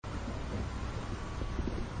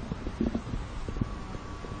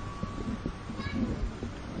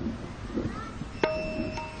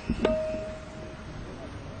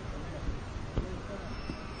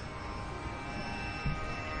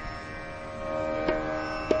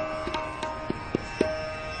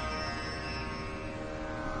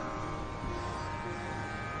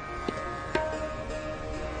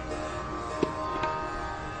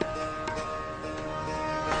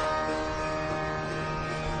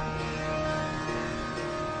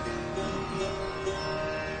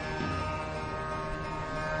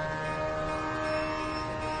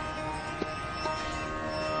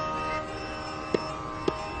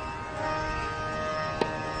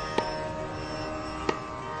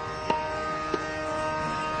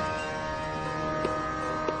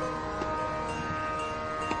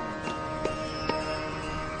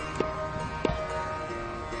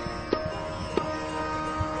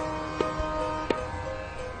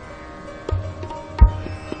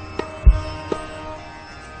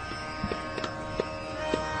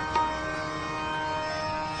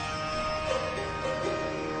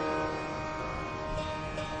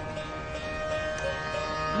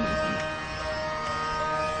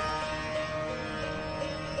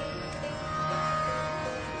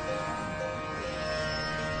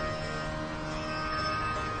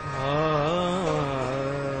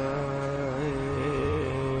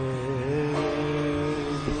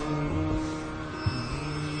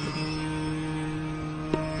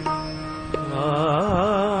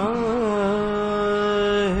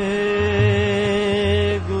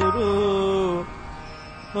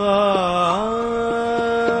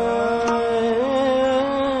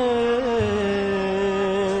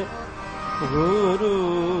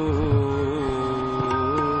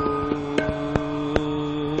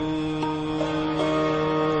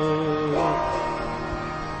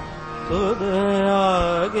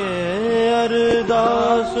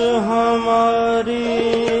आस हमारी,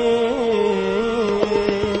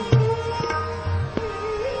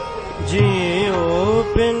 जियो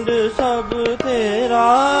पिंड सब तेरा,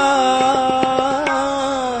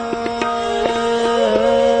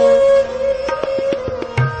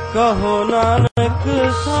 कहो नानक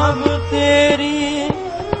सब तेरी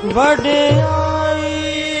वड्याई,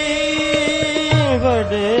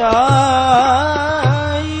 वड्याई।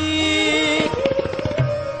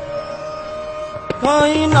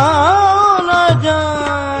 कोई नाम न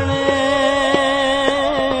जाने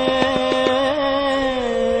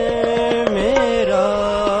मेरा,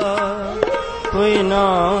 कोई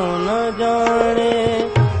नाम न जाने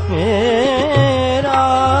मेरा,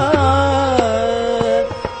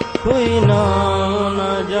 कोई नाम न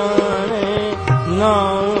जाने,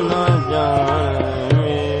 नाम न जाने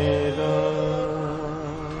मेरा।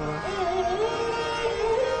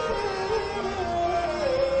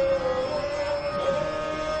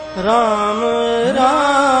 राम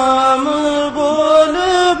राम बोल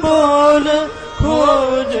बोल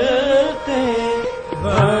खोजते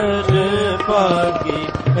वर पागी,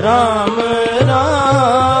 राम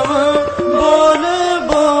राम बोल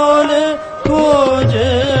बोल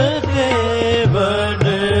खोजते वर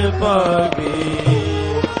पागी।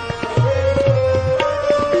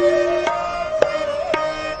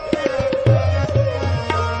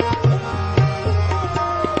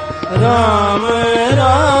 राम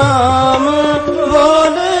राम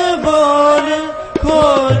बोल बोल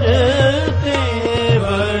खोजते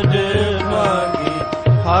वर भागी,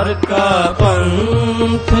 हर का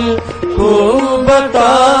पंथ को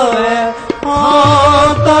बतावे हाँ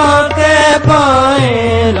ताके पाए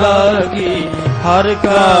लागी, हर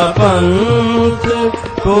का पंथ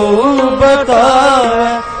को बतावे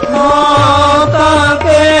हाँ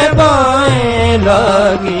ताके पाए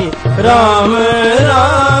लागी। राम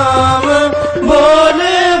राम बोल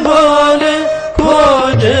बोल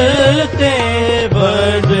खोजते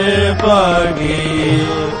बड़ पागी।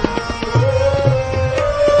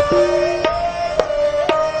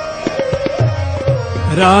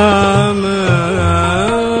 राम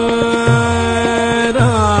राम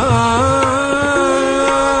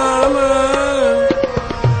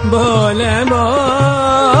बोले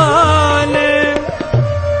बोले,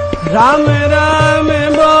 राम राम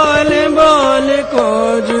बोले बोले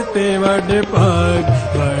खोजते बड़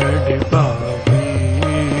पागी।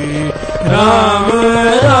 राम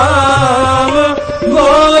राम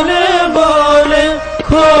बोले बोले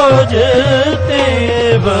खोजते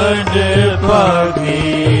बड़ पागी।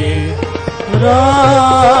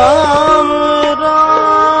 राम राम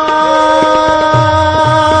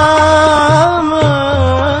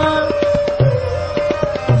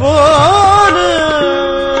बोल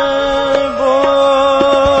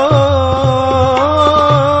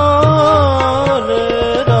बोल,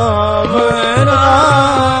 राम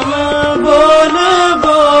राम बोल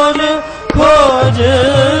बोल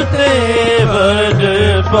खोजते बड़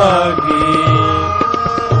पागी।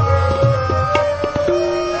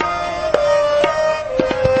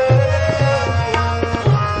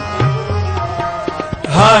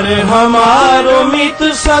 हर हमारो मित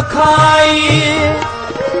सखाई,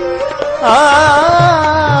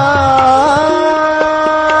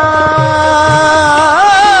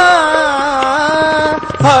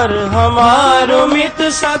 हर हमारो मित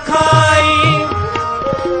सखाई,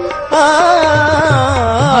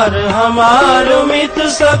 हर हमारो मित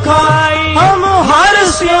सखाई, हम हर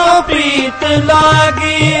स्यो प्रीत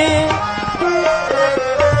लागी,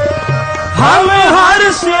 हम हर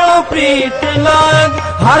स्यो प्रीत लाग,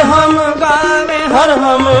 हर हम गावे हर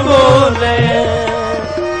हम बोले,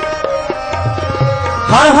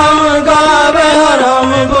 हर हम गावे हर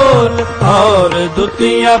हम बोल। और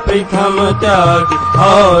द्वितीय प्रथम त्याग,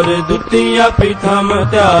 और द्वितीय प्रथम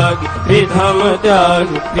त्याग, प्रथम त्याग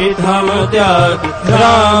प्रथम त्याग।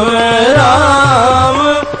 राम राम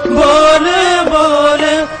बोल बोल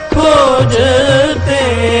खोजते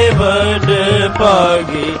बड़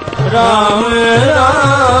पागी। राम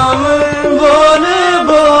राम बोल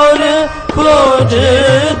बोल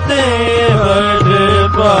खोजते बड़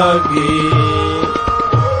पागी।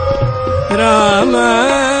 राम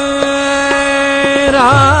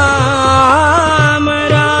राम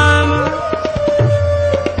राम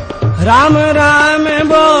राम राम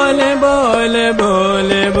बोल बोल बोल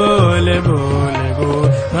बोल बोल बोल,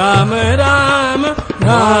 राम राम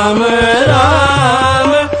राम राम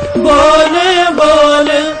बोल बोल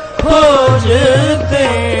खोजते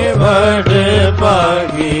बड़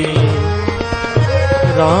पागी।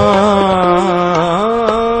 राम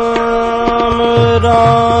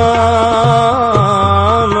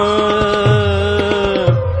राम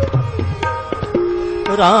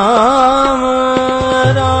राम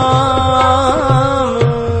राम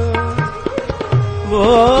बोल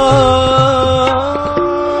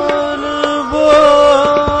बोल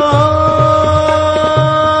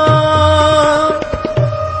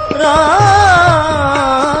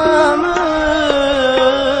राम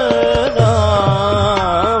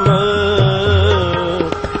राम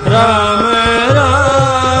राम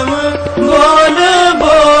राम बोल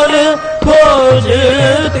बोल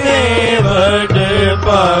खोजते बड़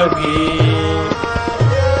पागी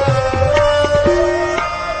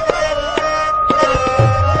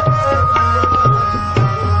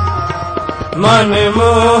मन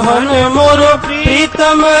मोहन मोर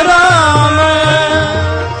प्रीतम राम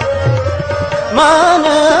मन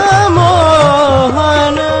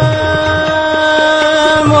मोहन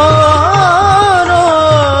मोरो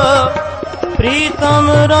प्रीतम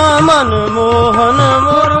राम मन मोहन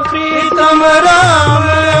मोर प्रीतम राम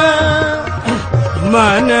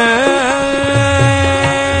मन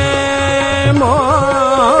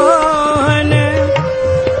मोहन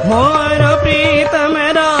मोर प्रीतम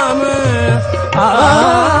राम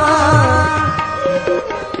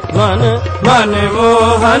मन मन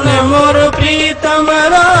मोहन मोर प्रीतम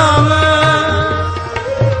राम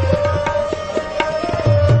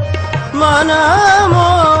मन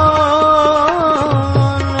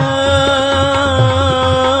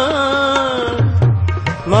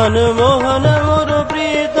मन मोहन मोर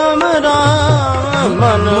प्रीतम राम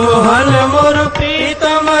मन मोहन मोर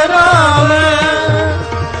प्रीतम राम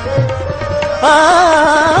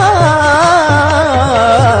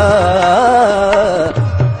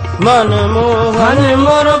मन मोहन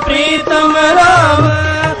मोर प्रीतम राम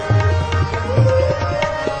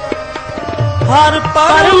हर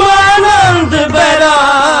परमानंद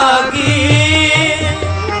बैरागी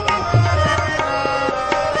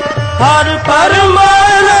हर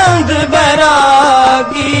परमानंद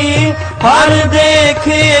बैरागी हर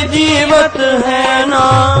देखे जीवत है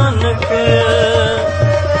नानक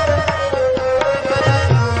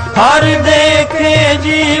हर देखे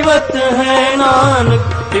जीवत है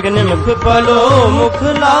नानक तिगने मुख पलो मुख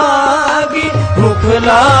लागी मुख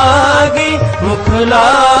लागी मुख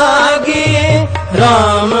लागी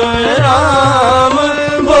राम राम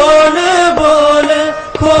बोल बोल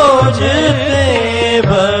खोजते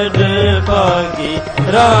बड़ पागी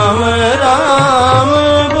राम राम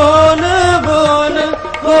बोल बोल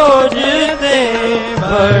खोजते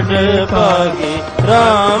बड़ पागी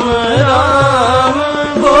राम राम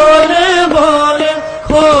बोल बोल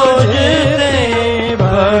खोजते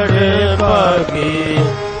बड़ पागी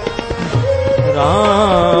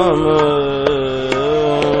राम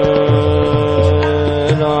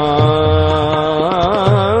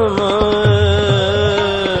राम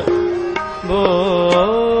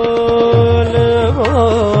बोल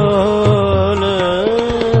बोल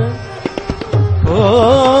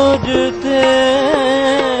खोजते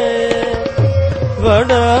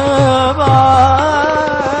बड़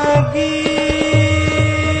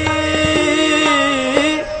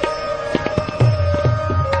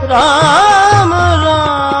राम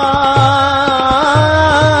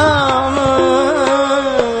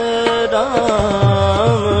राम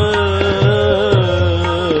राम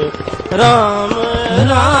राम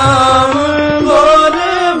राम बोल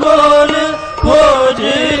बोल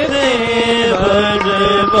खोजते बड़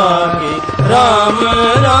पागी राम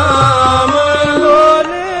राम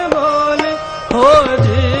बोल बोल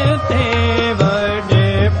खोजते बड़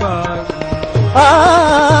पागी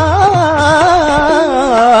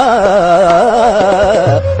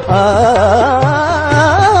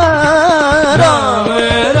राम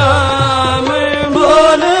राम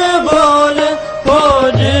बोल बोल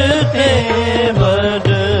खोजते बड़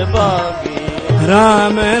पागी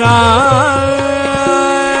राम राम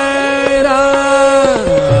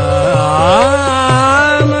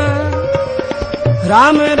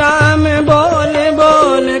राम राम बोल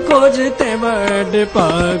बोल खोजते बड़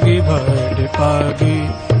पागी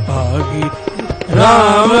पागी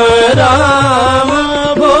राम राम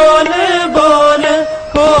बोल बोल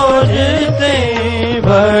खोजते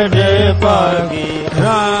बड़ पागी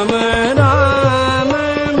राम राम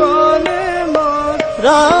बोल बोल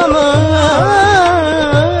राम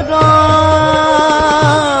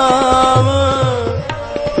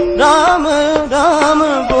राम राम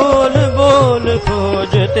बोल बोल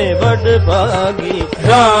खोजते बड़ पागी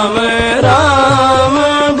राम राम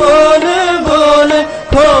बोल बोल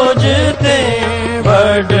खोजते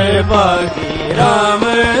बड़ पागी राम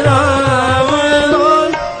राम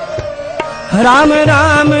बोल राम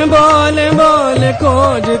राम बोल बोल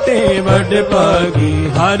खोजते बड़ पागी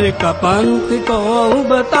हर का पंथ को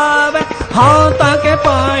बतावे हाँ ताके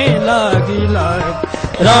पाए लागी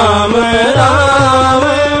लाग राम राम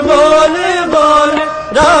बोल बोल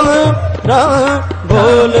राम राम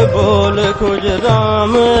बोल बोल खोज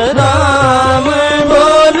राम राम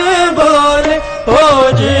बोल बोल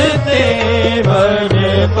खोजते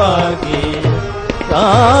बड़े पागी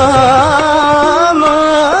राम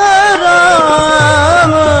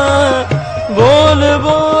राम बोल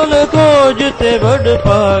बोल खोजते बड़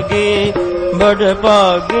पागी बड़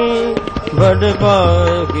पागी बड़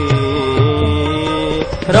पागी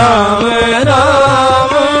राम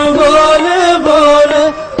राम बोल बोल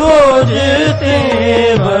खोजते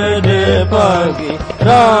बड़ पागी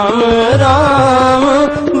राम राम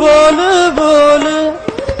बोल बोल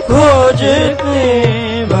खोजते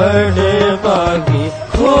बड़ पागी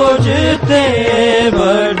खोजते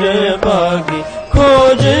बड़ पागी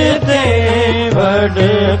खोजते बड़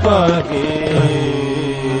पागी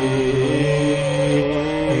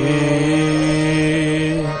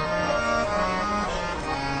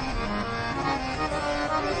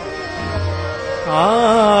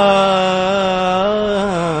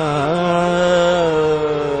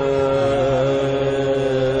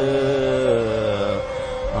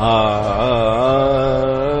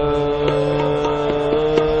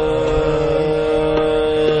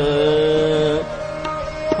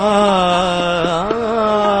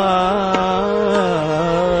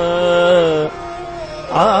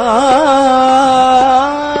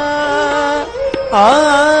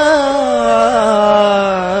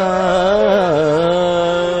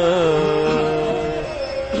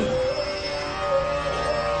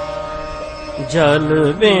जल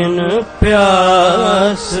बिन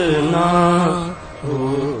प्यास ना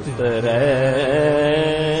उतरे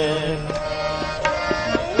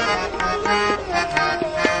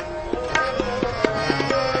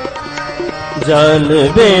जल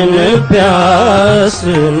बिन प्यास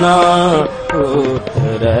ना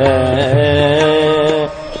उतरे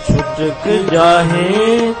छुटक जाहे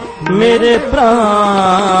मेरे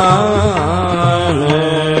प्राण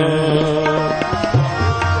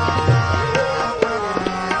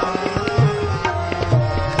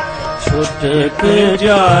छुटक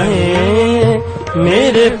जाए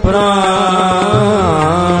मेरे प्राण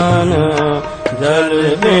जल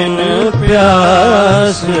बिन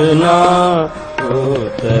प्यास ना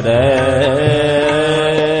उतरे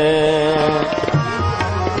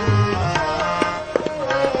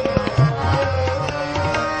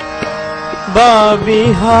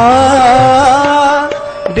बाबिहा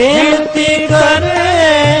बेनती करे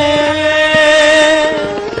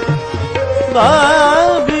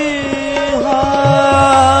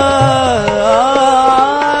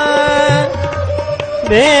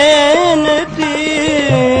बेनती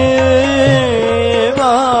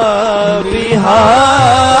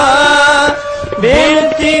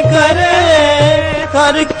बेनती करे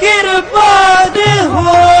कर कृपा दे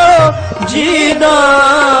हो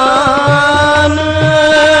जीदान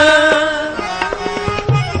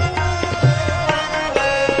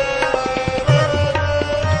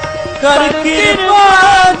कर कृपा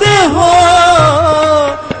दे हो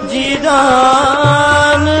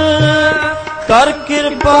जीदान कर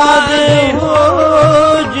कृपा दे हो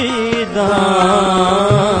जीदान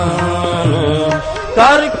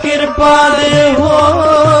कर कृपा दे हो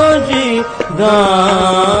जीदान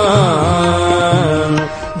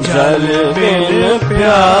जल बिन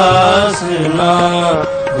प्यास ना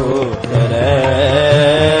उतरे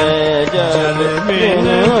जल बिन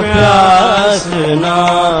प्यास ना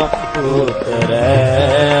उतरे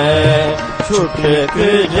छुटक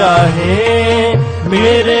जाहे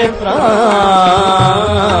मेरे प्राण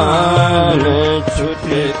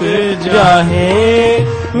छुटक जाहे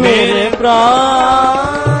मेरे प्राण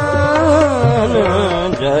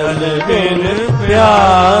जल बिन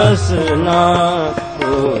प्यास ना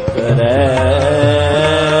उतरे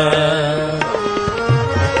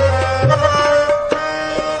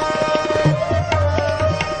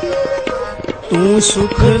तू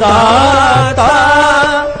सुखदाता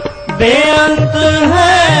बेअंत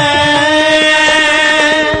है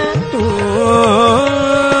तू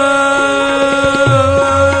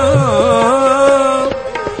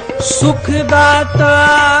सुखदाता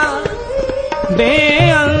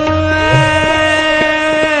बेअंत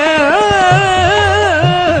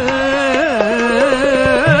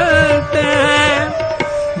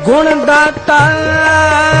गुणदाता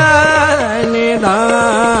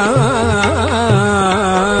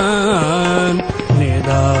निदान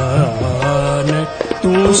निदान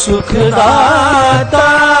तू सुखदाता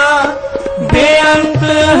बेअंत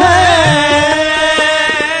है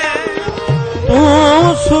तू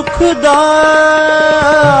सुखदाता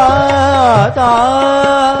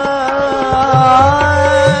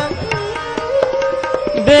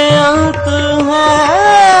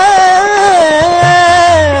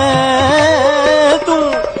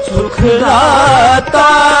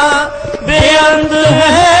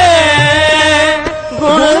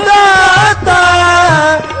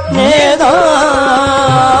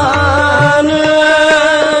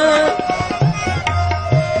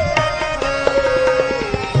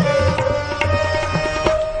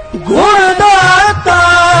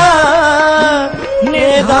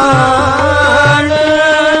ਨਿਧਾਨ,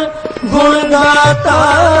 ਗੁਣ ਦਾਤਾ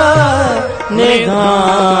ਨਿਧਾਨ,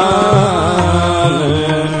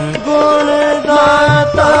 ਗੁਣ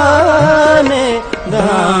ਦਾਤਾ ਨਿਧਾਨ।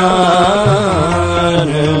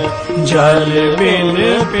 ਜਲ ਬਿਨ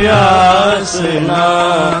ਪਿਆਸ ਨਾ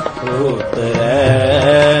ਉਤਰੈ,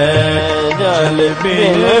 ਜਲ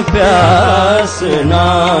ਬਿਨ ਪਿਆਸ ਨਾ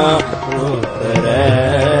ਉਤਰੈ।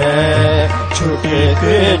 ਛੁਟਕ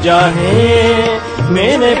ਜਾਹੇ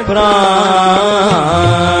ਮੇਰੇ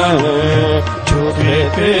ਪ੍ਰਾਣ,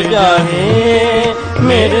 ਛੁਟਕ ਜਾਹੇ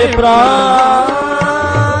ਮੇਰੇ ਪ੍ਰਾਣ।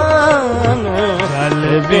 ਜਲ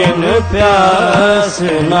ਬਿਨ ਪਿਆਸ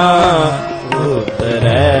ਨਾ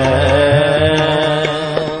ਉਤਰੈ।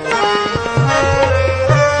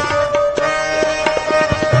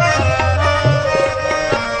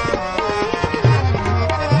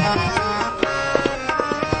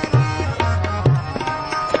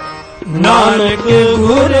 ਨਾਨਕ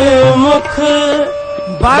ਗੁਰਮੁਖ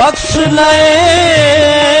ਬਖਸ਼ ਲਏ,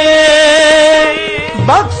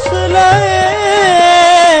 ਬਖਸ਼ ਲਏ,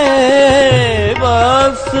 ਬਖਸ਼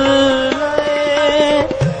ਲਏ,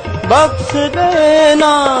 ਬਖਸ਼ ਲਏ।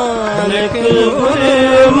 ਨਾਨਕ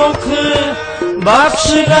ਗੁਰਮੁਖ ਬਖਸ਼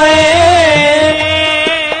ਲਏ,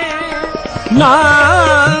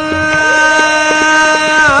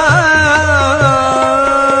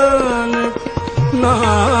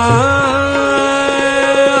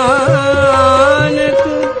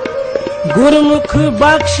 ਗੁਰਮੁਖ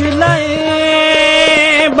ਬਖਸ਼ ਲਏ,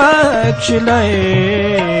 ਬਖਸ਼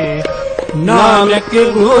ਲਏ। ਨਾਨਕ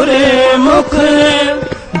ਗੁਰਮੁਖ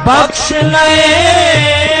ਬਖਸ਼ ਲਏ,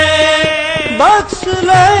 ਬਖਸ਼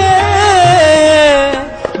ਲਏ,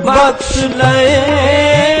 ਬਖਸ਼ ਲਏ,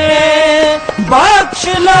 ਬਖਸ਼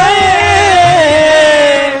ਲਏ,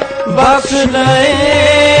 ਬਖਸ਼ ਲਏ।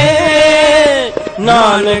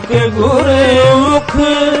 ਨਾਨਕ ਗੁਰਮੁਖ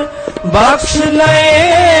ਬਖਸ਼ ਲਏ,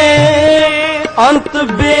 ਅੰਤ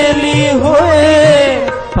ਬੇਲੀ ਹੋਏ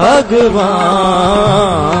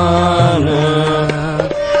ਭਗਵਾਨ।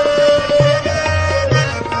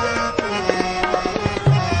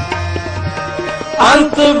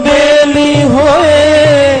 ਅੰਤ ਬੇਲੀ ਹੋਏ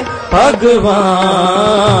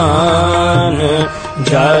ਭਗਵਾਨ।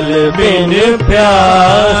 ਜਲ ਬਿਨ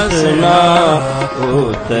ਪਿਆਸ ਨਾ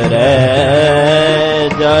ਉਤਰੈ,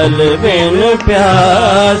 ਜਲ ਬਿਨ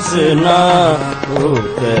ਪਿਆਸ ਨਾ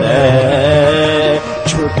ਉਤਰੈ।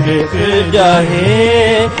 ਛੁਟਕ ਜਾਹੇ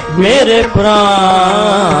ਮੇਰੇ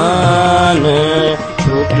ਪ੍ਰਾਨ,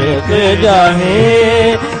 ਛੁਟਕ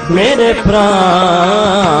ਜਾਹੇ ਮੇਰੇ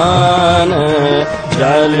ਪ੍ਰਾਨ।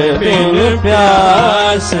 ਜਲ ਬਿਨ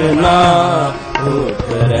ਪਿਆਸ ਨਾ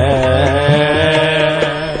ਉਤਰੈ।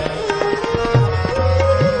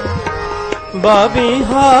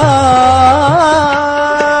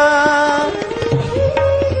 ਬਾਬੀਹਾਰ,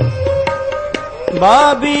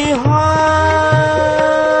 ਬਾਬੀਹਾਰ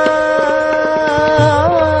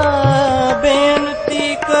ਬੇਨਤੀ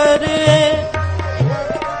ਕਰੇ,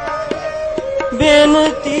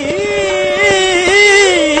 ਬੇਨਤੀ,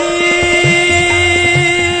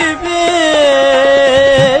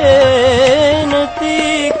 ਬੇਨਤੀ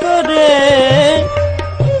ਕਰੇ।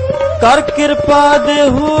 ਕਰ ਕਿਰਪਾ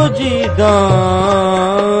ਦੇਹੋ ਜੀ ਦਾਨ,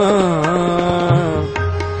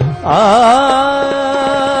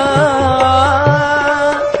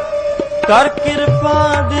 ਕਰ ਕਿਰਪਾ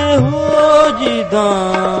ਦੇਹੋ ਜੀ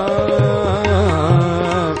ਦਾਨ।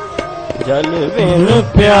 ਜਲ ਬਿਨ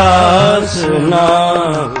ਪਿਆਸ ਨਾ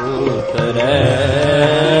ਉਤਰੈ,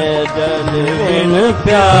 ਜਲ ਬਿਨ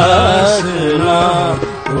ਪਿਆਸ ਨਾ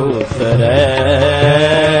ਉਤਰੈ।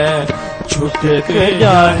 ਛੁਟਕ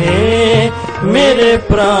ਜਾਹੇ ਮੇਰੇ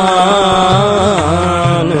ਪ੍ਰਾਨ,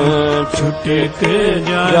 ਛੁਟਕ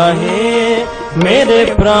ਜਾਹੇ ਮੇਰੇ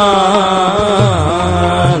ਪ੍ਰਾਨ।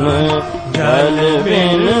 ਜਲ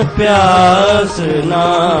ਬਿਨ ਪਿਆਸ ਨਾ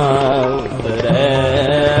ਉਤਰੈ,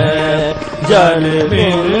 ਜਲ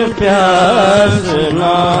ਬਿਨ ਪਿਆਸ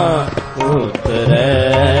ਨਾ ਉਤਰੈ।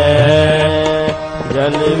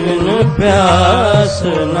 ਜਲ ਬਿਨ ਪਿਆਸ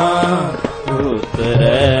ਨਾ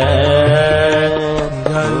ਉਤਰੈ,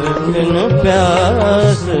 ਜਲ ਬਿਨ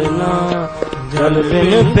ਪਿਆਸ ਨਾ, ਜਲ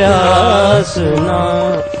ਬਿਨ ਪਿਆਸ ਨਾ,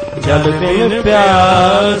 ਜਲ ਬਿਨ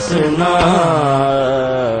ਪਿਆਸ ਨਾ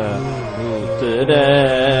ਉਤਰੈ।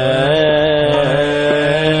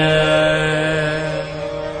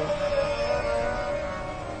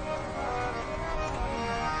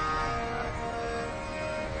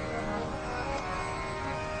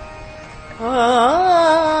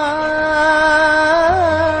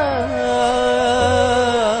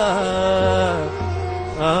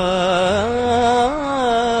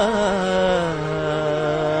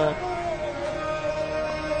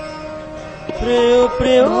 प्रियो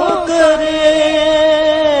प्रियो करे,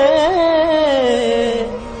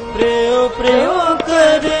 प्रियो प्रियो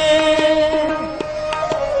करे,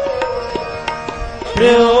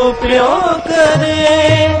 प्रियो प्रियो करे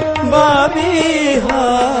बाबीहा,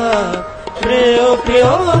 प्रियो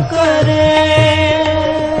प्रियो करे।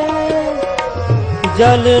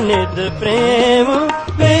 जल निध प्रेम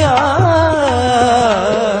प्यार,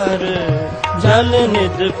 जल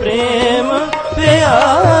निध प्रेम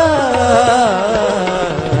प्यार,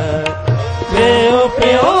 प्रियो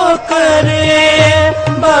प्रियो करे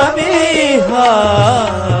बाबीहा,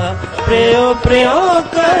 प्रियो प्रियो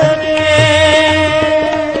करे।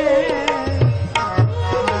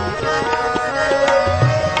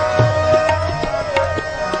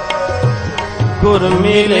 गुर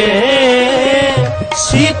मिले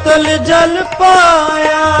शीतल जल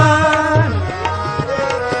पाया,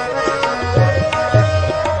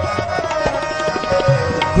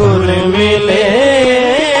 गुर मिले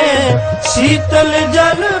शीतल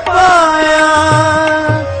जल पाया,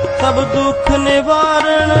 सब दुख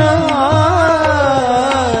निवारण हार।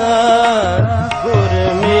 गुर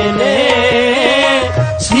मिले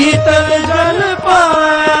शीतल जल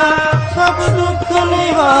पाया, सब दुख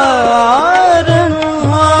निवारण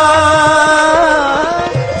हार,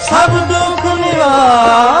 सब दुख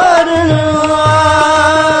निवारण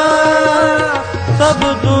हार, सब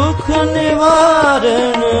दुख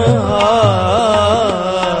निवारण हार।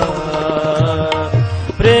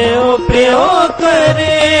 प्रियो प्रियो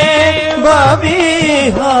करे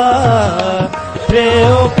बाबीहा,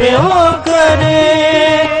 प्रियो प्रियो करे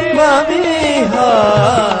बाबीहा,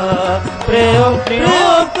 प्रियो प्रियो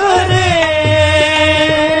करे।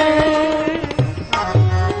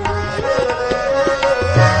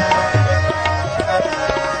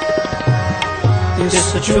 तिस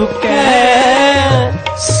चुके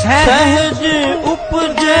सहज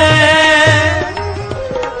उपजे,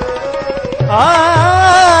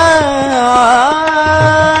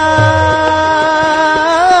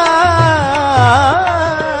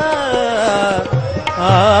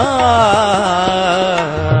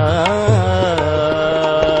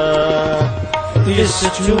 तिस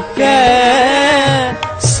चुके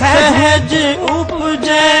सहज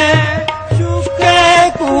उपजे, चुके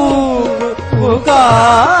कूक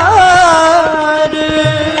पुकार।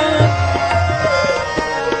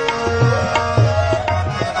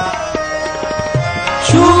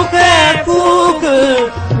 चुके कूक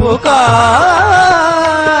पुकार,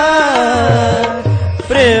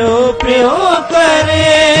 प्रियो प्रियो करे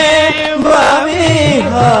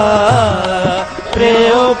बाबीहा,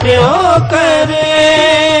 प्रियो प्रियो करे।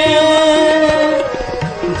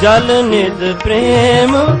 जल निध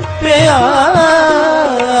प्रेम प्यार,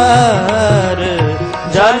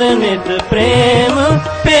 जल निध प्रेम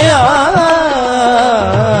प्यार,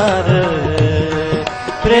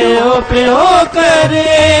 प्रियो प्रियो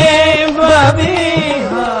करे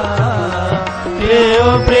बाबीहा, प्रियो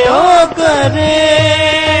प्रियो करे।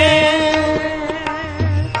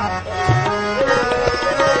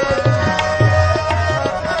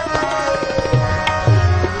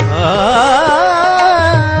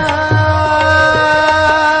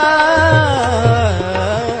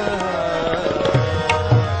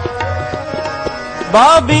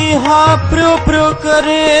 बाबीहा प्रियो प्रियो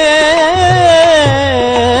करे,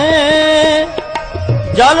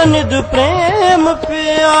 जल निध प्रेम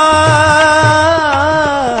प्यार।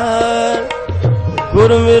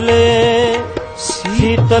 गुर मिले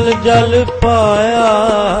शीतल जल पाया,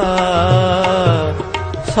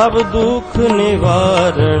 सब दुख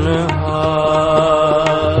निवारण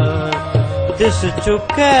हार। तिस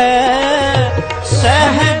चुके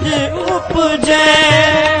सहज उपजे,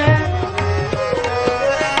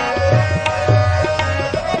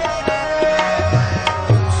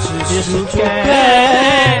 चुके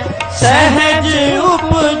सहज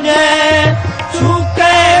उपजे,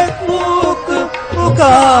 चुके कूक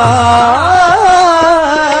पुकार,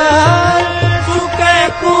 चुके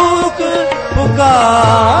कूक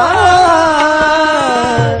पुकार।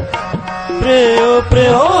 प्रियो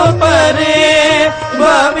प्रियो करे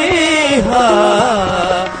बाबीहा,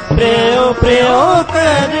 प्रियो प्रियो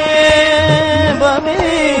करे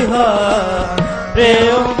बाबीहा,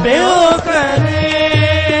 प्रियो प्रियो करे।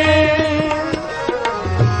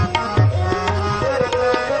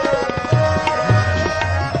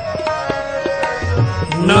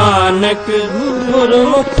 नानक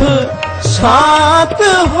गुरमुख सात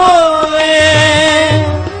होए,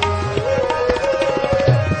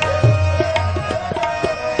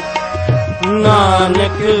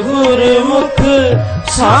 नानक गुरमुख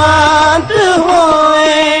सात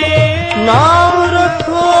होए, नाम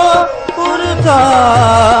रखो पुरतार।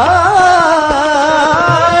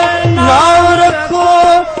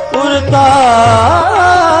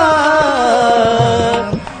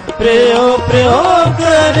 प्रियो प्रियो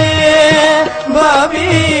करे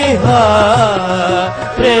बबिहा,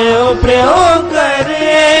 प्रियो प्रियो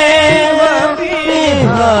करे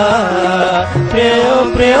बबिहा, प्रियो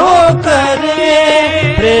प्रियो करे,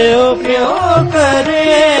 प्रियो प्रियो करे,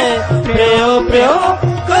 प्रियो प्रियो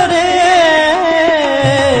करे।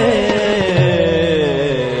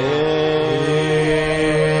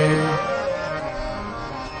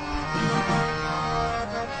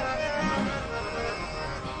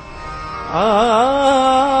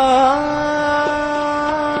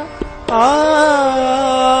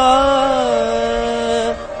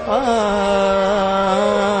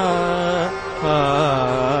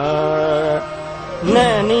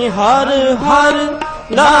 नैनी हर हर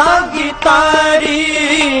लागी तारी,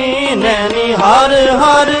 नैनी हर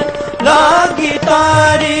हर लागी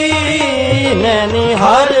तारी, नैनी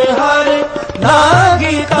हर हर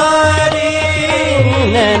लागी तारी,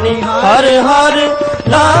 नैनी हर हर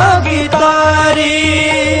लागी तारी।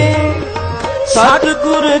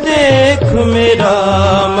 सतगुर देख मेरा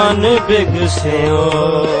मन बिगस्यो,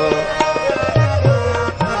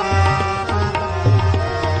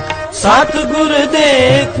 सतगुर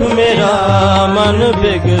देख मेरा मन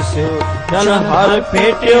बिगस्यो। जन हर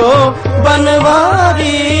पेट्यो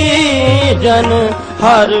बनवारी, जन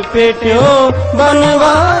हर पेट्यो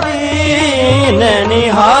बनवारी, नैनी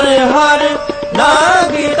हर हर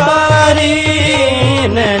लागी तारी,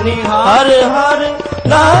 नैनी हर हर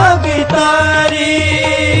लागी तारी।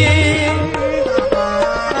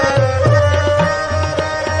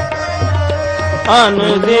 अन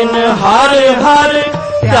दिन हर हर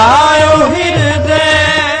ध्यायो हृदय,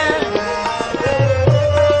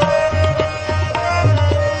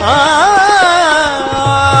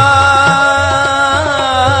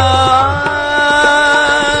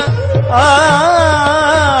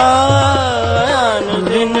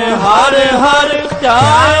 दिन हर हर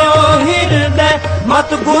ध्यायो हृदय।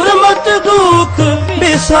 मत गुर मत दुख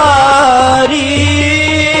बिसारी,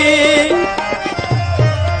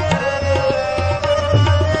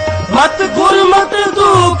 मत गुर मत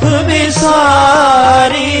दुख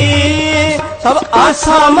बिसारी। सब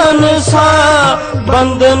आशा मनसा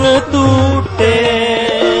बंधन टूटे,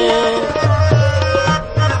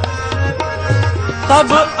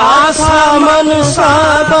 सब आशा मनसा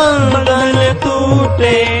बंधन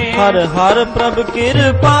टूटे। हर हर प्रभु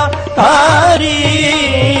कृपा तारी,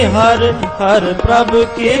 हर हर प्रभु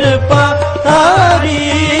कृपा तारी,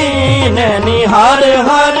 नैनी हर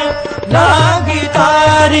हर लागी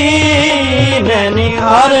तारी, नैनी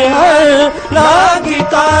हर हर लागी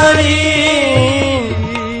तारी।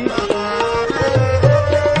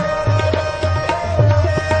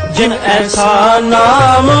 जिन ऐसा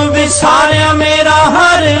नाम विसार्या मेरा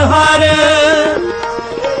हर हर,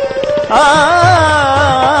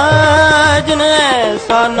 जिन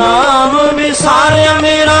ऐसा नाम विसार्या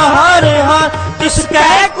मेरा हर हर।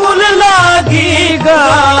 तिसकै कुल लागी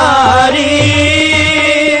गारी,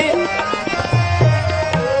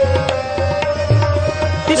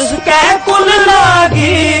 तिसकै कुल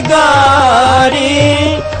लागी गारी।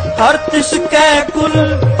 हर तिसकै कुल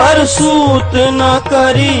पर सूत न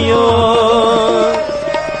करियो,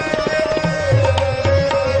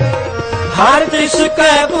 हर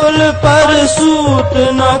तिसकै कुल पर सूत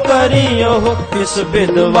न करियो। तिस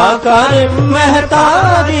विधवा कर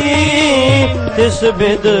महतारी, तिस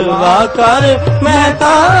विधवा कर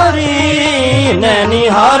महतारी, नैनी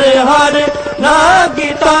हर हर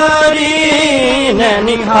लागी तारी,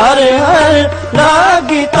 नैनी हर हर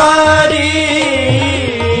लागी तारी।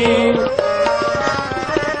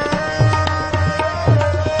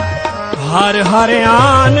 हर हर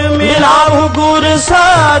आन मिलाओ गुर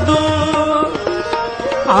साधु,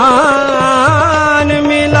 आन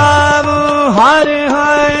मिलाओ हर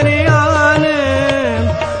हर आन,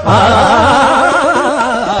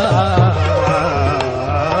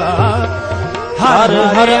 हर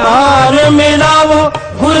हर आन मिलाओ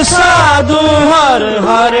गुर साधु, हर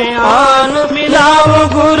हर आन मिलाओ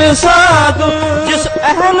गुर साधु। जिस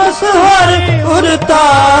अहनस हर गुर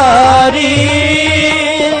तारी,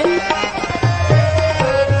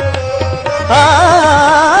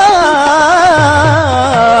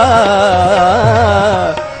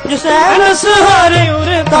 जिस अहनस हर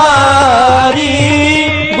गुर तारी।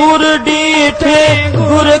 गुर डीठे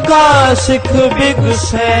गुर का सिख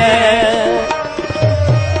बिगसै,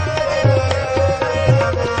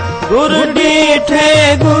 गुर डीठे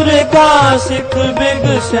गुर का सिख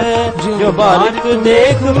बिगसै। जो बारिक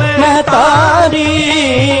देख महतारी,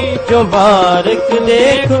 जो बारिक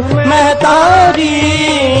देख महतारी,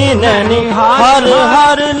 नैनी हर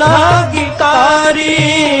हर लागी तारी।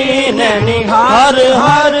 तारी, नैनी हर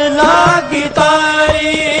हर लागी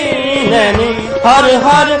तारी, नैनी हर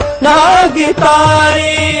हर लागी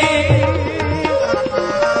तारी।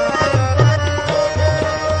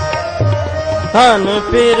 धन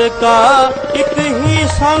पिर का एक ही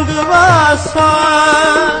संग वासा,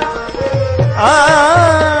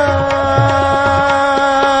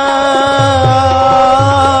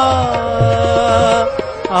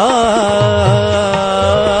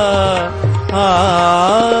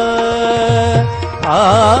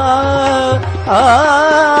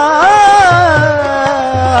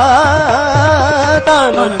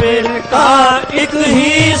 तन पिर का एक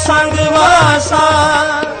ही संग वासा,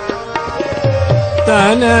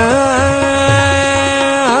 तन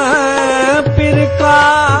पिर का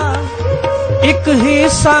एक ही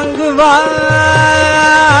संग वासा,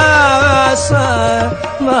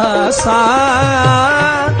 वासा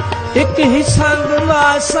एक ही संग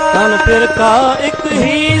वासा, तन पिर का एक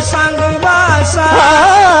ही संग वासा।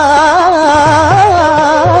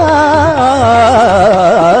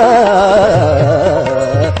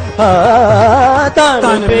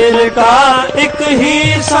 तन पिर का एक ही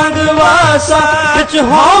संग वासा, बिच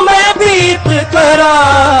हों मैं बीत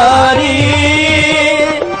करारी,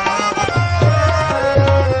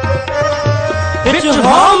 बिच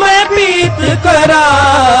हों मैं बीत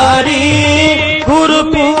करारी।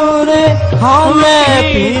 गुरपुरे हों मैं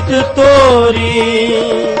पीत तोरी,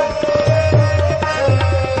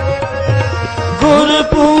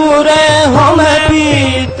 गुरपुरे हों मैं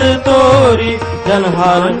पीत तोरी। जन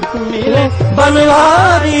हर मिले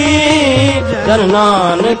बनवारी, जन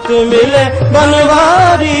नानक मिले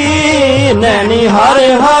बनवारी। नैनी हर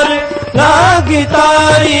हर लागी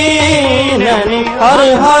तारी, नैनी हर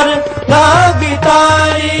हर लागी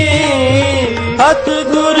तारी।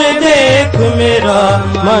 सतगुर देख मेरा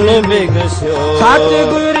मन बिगस्यो,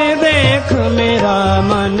 सतगुर देख मेरा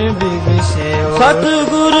मन बिगस्यो,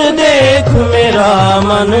 सतगुर देख मेरा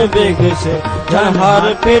मन बिगसे। जन हर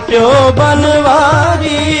पेट्यो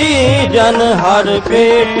बनवारी, जन हर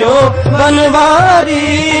पेट्यो बनवारी।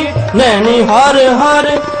 नैनी हर हर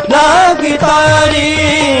लागी तारी,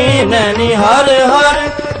 नैनी हर हर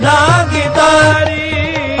लागी तारी।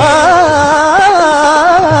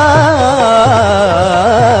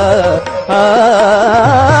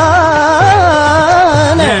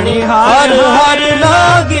 नैनी हर हर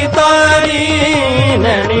लागी तारी,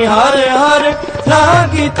 नैनी हर हर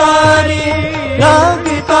लागी तारी,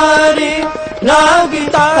 लागी तारी, लागी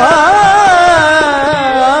तारी।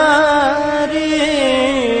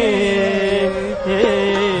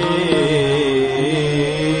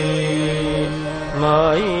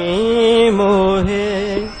 माई मोहे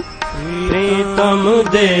प्रीतम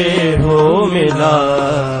देहो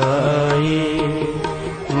मिलाई,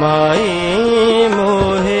 माई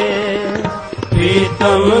मोहे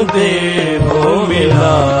प्रीतम देहो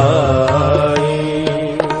मिलाई।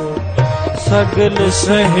 सगल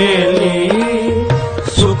सहेली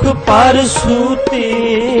सुख पर सूती,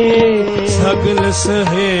 सगल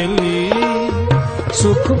सहेली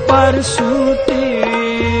सुख पर सूती।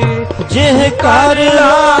 जिह कर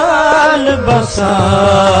लाल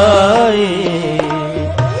बसाई,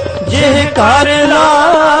 जिह कर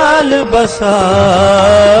लाल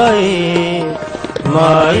बसाई।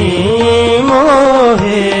 माई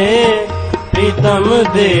मोहे प्रीतम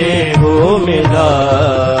देहो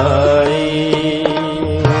मिलाई।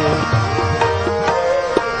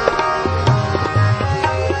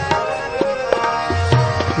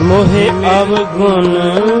 मोहे अवगुण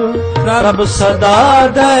प्रभ सदा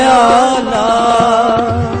दयाला,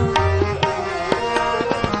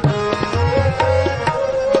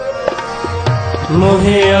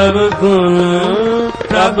 मोहे अवगुण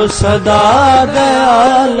प्रभ सदा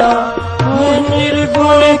दयाला। मोह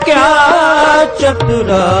निर्गुण क्या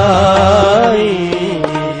चतुराई,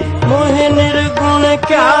 मोह निर्गुण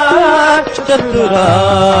क्या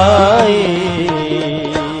चतुराई।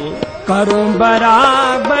 करूं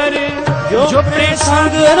बराबर जो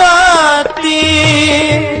प्रसंग राती,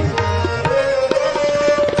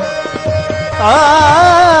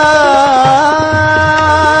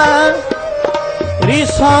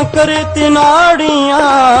 रिसा कर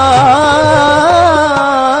तिनाड़ियां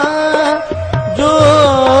जो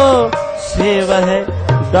सेव है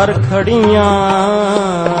डर खड़ियां।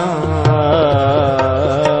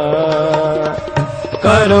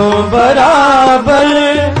 करूं बराबर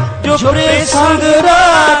जो प्रसंग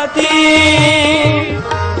राती,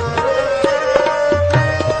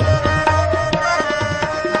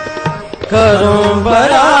 करूं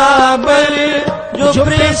बराबर जो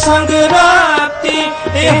प्रसंग राती।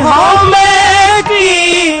 हाँ मैं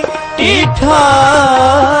की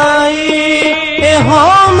ठाई,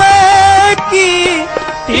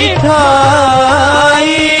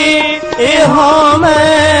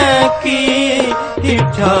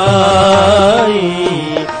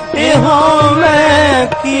 एहो मैं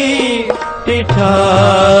की टिठाई।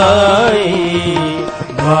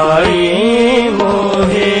 भाई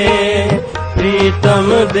मोहे प्रीतम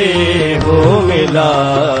देहो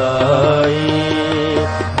मिलाई।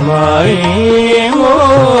 भाई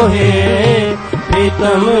मोहे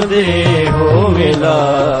प्रीतम देहो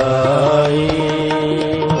मिलाई।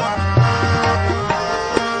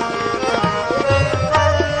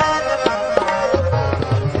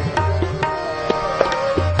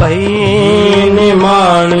 पई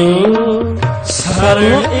निमाणी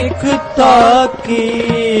शरण एकता की।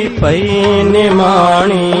 पई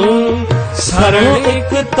निमाणी शरण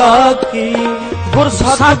एकता की। गुर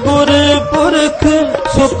सतगुर पुरख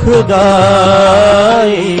सुखदाई।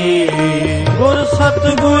 गुर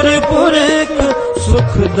सतगुर पुरख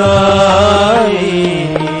सुखदाई।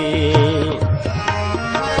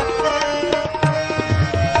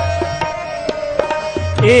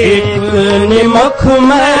 एक निमख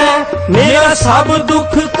में मेरा सब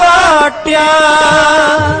दुख काट्या।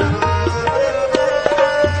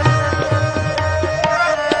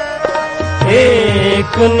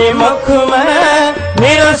 एक निमख में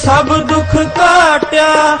मेरा सब दुख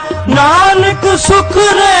काट्या। नानक सुख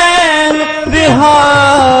रैन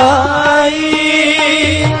बिहाई।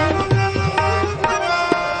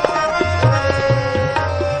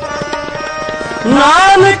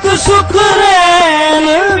 नानक सुख रैन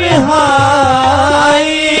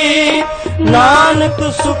बिहाई। नानक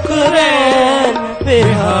सुख रैन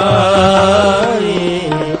बिहाई।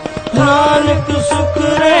 नानक सुख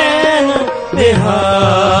रैन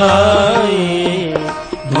बिहाई।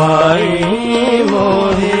 माई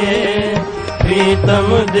मोहे प्रीतम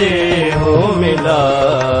देहो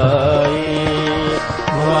मिलाई।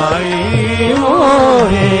 माई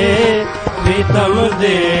मोहे प्रीतम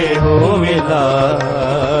देहो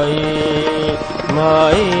मिलाई।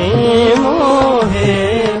 माई मोहे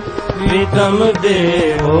प्रीतम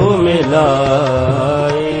देहो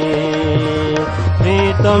मिलाई।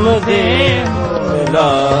 प्रीतम देहो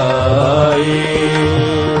मिलाई।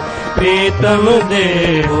 प्रीतम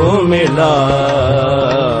देहो मिलाई।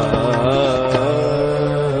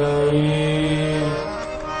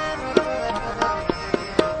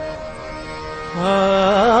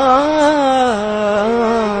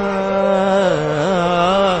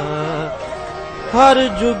 हर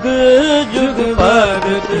जुग जुग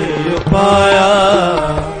भगत पाया।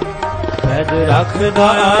 पैद रखदा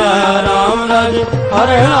राम राज हर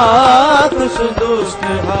राक्षस दुष्ट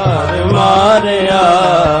हार मारया।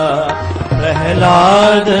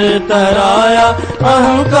 प्रहलाद तराया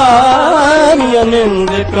अहंकार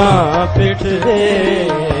निंदका पिठ दे।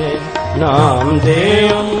 नाम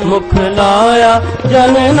देव मुख लाया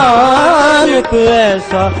जन नानक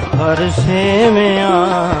ऐसा हर से में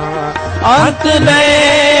अंत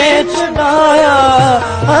ले छड़ाया।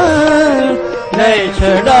 ले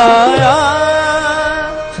छड़ाया।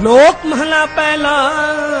 श्लोक महला पहला।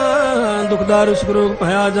 दुखदारु सुख रोग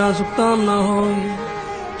भया जा सुखताम ना हो।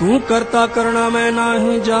 तू करता करना मैं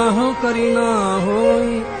नाही जाहु करी ना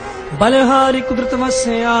होई। बलहारी कुदरत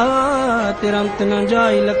मस्या तेरा अंत न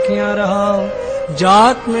जाई लखियां रहाओ।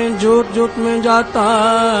 जात में जोत जोत में जाता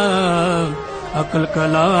अकल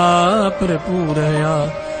कला भरपूर है।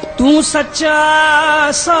 तू सच्चा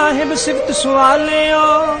साहिब सिफत सुवालियो।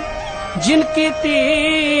 जिनकी ती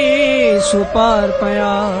सुपार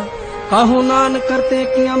पया। काहू नान करते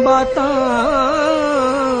किया बातां।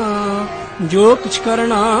 जो कुछ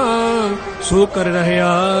करना सो कर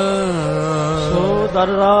रहया। सो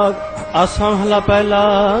दर्राग आसा महला पहला।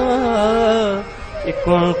 एक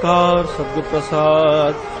ओंकार सतगुर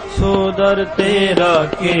प्रसाद। सो दर तेरा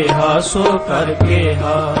केहा सो कर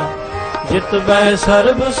केहा। जित बै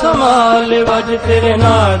सर्ब समाल वज तेरे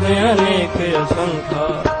नाद अनेक असंख्या।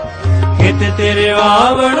 कित तेरे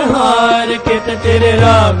आवण हार कित तेरे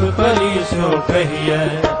राग परी सो कहिए।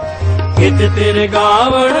 कित तेरे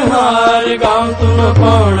गावण हार गाम तुम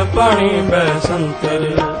पौन पानी बैसंतर।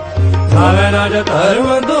 गावे राजा धर्म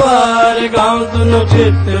द्वार गाम तुम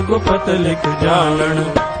चित्त गुप्त लिख जानन।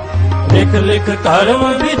 लिख लिख धर्म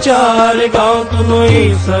विचार गाम तुम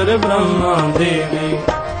ईश्वर ब्रह्मा देवी।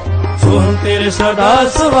 सुन तेरे सदा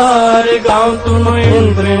सवार गाम तुम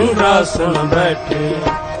इंद्र इंद्रासन बैठे।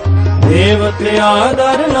 देवते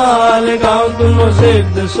आदर नाल गाम तुम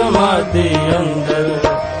सिद्ध समाधि अंदर।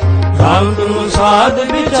 गाम तुम साध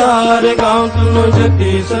विचार गाम तुम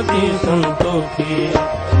जति सती संतोखी।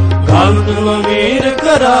 गाम तुम वीर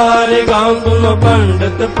करार गाम तुम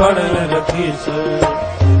पंडित पढ़न रखीस।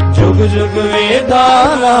 जुग जुग वेदा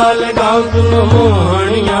नाल गाम तुम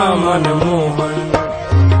मोहनिया मन मोहन।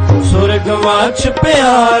 ਸੁਰਗ ਵਾਛ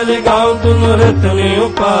ਪਿਆਲ ਗਾਉ ਤੁਮ ਰਤਨੇ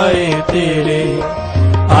ਉਪਾਏ ਤੇਰੇ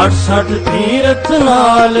 68 ਤੀਰਥ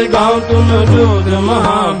ਨਾਲ ਗਾਉ ਤੁਮ ਜੋਗ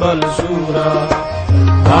ਮਹਾਬਲ ਸੂਰਾ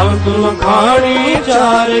ਗਾਉ ਤੁਮ ਖਾਣੀ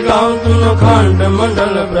ਚਾਰ ਗਾਉ ਤੁਮ ਖੰਡ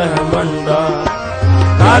ਮੰਡਲ ਬ੍ਰਹਮੰਡਾ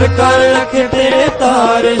ਕਰ ਕਰ ਰਖੇ ਤੇਰੇ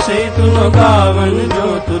ਤਾਰੇ ਸੇ ਤੁਮ ਗਾਵਨ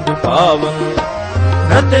ਜੋ ਤੁਧ ਪਾਵਨ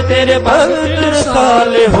ਰਤ ਤੇਰੇ ਭਗਤ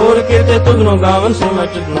ਰਸਾਲੇ ਹੋਰ ਕਿਤੇ ਤੁਧਨੋ ਗਾਵਨ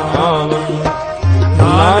ਸਿਮਟ ਨਾਵਨ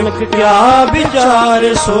ਨਾਨਕ ਕਿਆ ਵਿਚਾਰ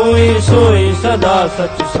ਸੋਈ ਸੋਈ ਸਦਾ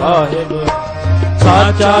ਸਚ ਸਾਹਿਬ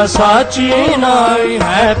ਸਾਚਾ ਸਾਚੀ ਨਾਈ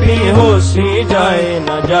ਹੈ ਪੀ ਹੋਸੀ ਜਾਏ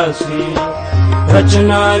ਨਾ ਜਾਸੀ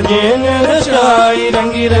ਰਚਨਾ ਜਿਨ ਰਚਾਈ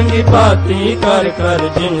ਰੰਗੀ ਰੰਗੀ ਭਾਤੀ ਕਰ ਕਰ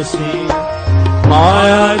ਜਿਨਸੀ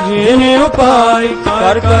ਮਾਇਆ ਜਿਨ ਉਪਾਈ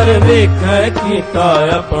ਕਰ ਕਰ ਵੇਖੈ ਕੀਤਾ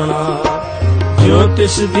ਆਪਣਾ ਜੋ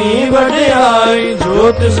ਤਿਸ ਦੀ ਵਡਿਆਈ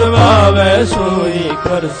ਜੋ ਤਿਸ ਭਾਵੈ ਸੋਈ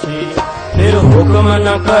ਕਰਸੀ ਫਿਰ ਹੁਕਮ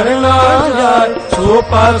ਨ ਕਰਨਾ ਜਾਏ ਸੋ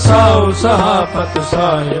ਪਾਸਾਉ ਸਹਾਪਤ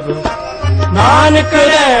ਸਾਹਿਬ ਨਾਨਕ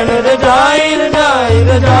ਰਹਿਣ ਰਜਾਈ ਰਜਾਈ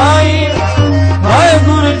ਰਜਾਈ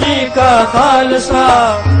ਵਾਹਿਗੁਰੂ ਜੀ ਕਾ ਖਾਲਸਾ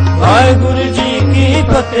ਵਾਹਿਗੁਰੂ ਜੀ ਕੀ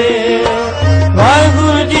ਫਤਿਹ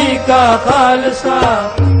ਵਾਹਿਗੁਰੂ ਜੀ ਕਾ ਖਾਲਸਾ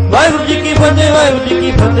ਵਾਹਿਗੁਰੂ ਜੀ ਕੀ ਫਤਿਹ ਵਾਹਿਗੁਰੂ ਜੀ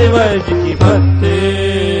ਕੀ ਫਤਿਹ ਵਾਹਿਗੁਰੂ ਜੀ ਕੀ ਫਤਿਹ।